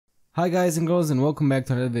Hi guys and girls, and welcome back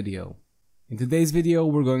to another video. In today's video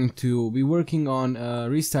we're going to be working on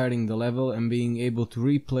restarting the level and being able to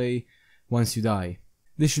replay once you die.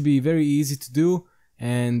 This should be very easy to do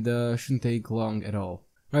and shouldn't take long at all.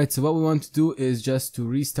 Right, so what we want to do is just to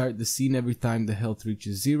restart the scene every time the health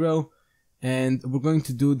reaches 0, and we're going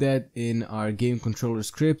to do that in our game controller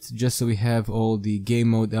script just so we have all the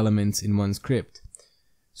game mode elements in one script.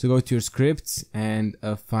 So go to your scripts and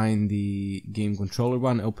find the game controller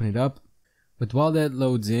one, open it up. But while that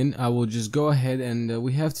loads in, I will just go ahead and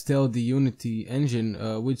we have to tell the Unity engine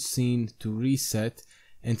which scene to reset,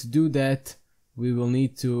 and to do that we will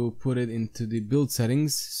need to put it into the build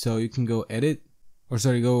settings. So you can go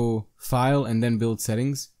go file and then build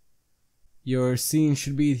settings. Your scene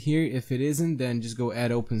should be here. If it isn't, then just go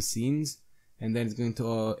add open scenes, and then it's going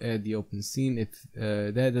to add the open scene. If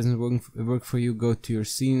that doesn't work for you, go to your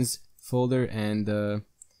scenes folder and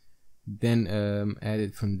then add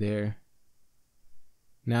it from there.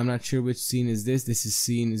 Now I'm not sure which scene is this. This is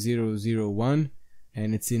scene 001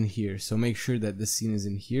 and it's in here, so make sure that the scene is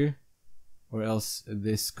in here or else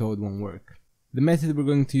this code won't work. The method we're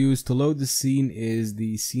going to use to load the scene is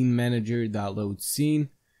the scene manager.load scene,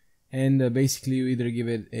 and basically you either give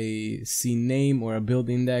it a scene name or a build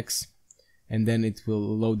index, and then it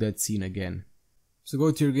will load that scene again. So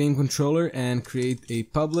go to your game controller and create a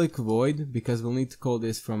public void, because we'll need to call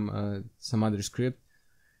this from some other script,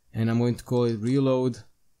 and I'm going to call it reload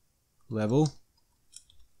level.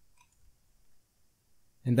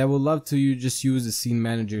 And I would love to just use the scene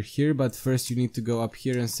manager here, but first you need to go up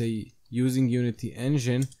here and say using Unity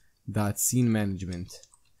engine dot scene management.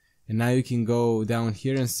 And now you can go down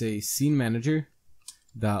here and say scene manager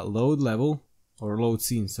dot load level, or load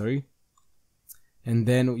scene, sorry. And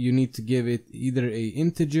then you need to give it either a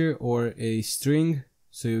integer or a string.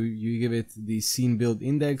 So you give it the scene build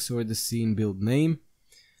index or the scene build name.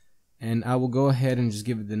 And I will go ahead and just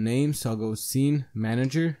give it the name. So I'll go scene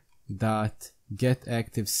manager dot get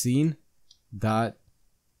active scene dot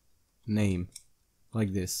name,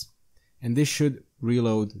 like this. And this should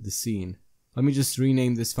reload the scene. Let me just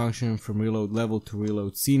rename this function from reload level to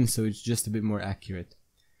reload scene so it's just a bit more accurate.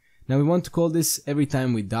 Now we want to call this every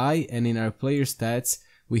time we die, and in our player stats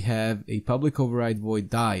we have a public override void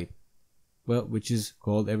die, well, which is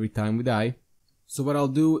called every time we die. So what I'll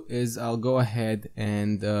do is I'll go ahead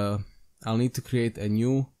and I'll need to create a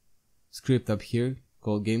new script up here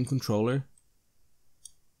called game controller,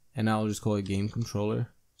 and I'll just call it game controller.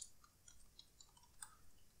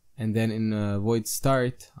 And then in void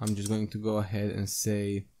start I'm just going to go ahead and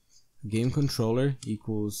say game controller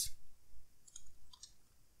equals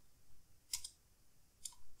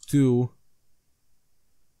to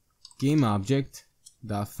game object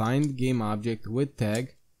dot find game object with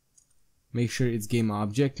tag, make sure it's game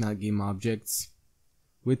object not game objects,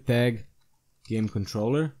 with tag game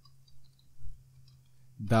controller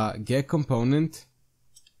dot get component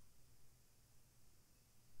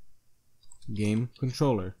game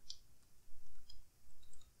controller.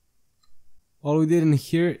 All we did in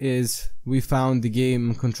here is we found the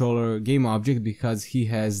game controller game object because he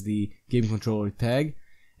has the game controller tag,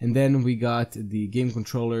 and then we got the game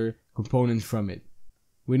controller component from it.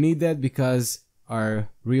 We need that because our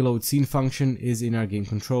reload scene function is in our game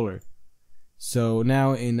controller. So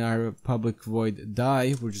now in our public void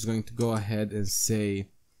die we're just going to go ahead and say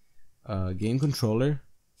game controller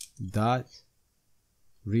dot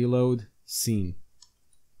reload scene,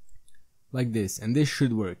 like this, and this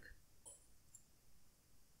should work.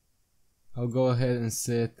 I'll go ahead and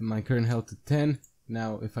set my current health to 10.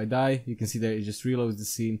 Now if I die, you can see that it just reloads the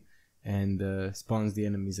scene and spawns the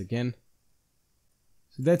enemies again.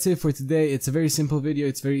 So that's it for today. It's a very simple video,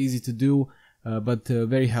 it's very easy to do, but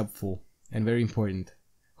very helpful and very important.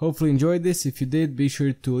 Hopefully you enjoyed this. If you did, be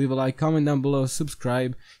sure to leave a like, comment down below,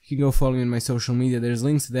 subscribe. You can go follow me on my social media, there's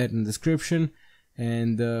links to that in the description,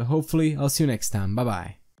 and hopefully I'll see you next time. Bye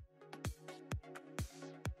bye.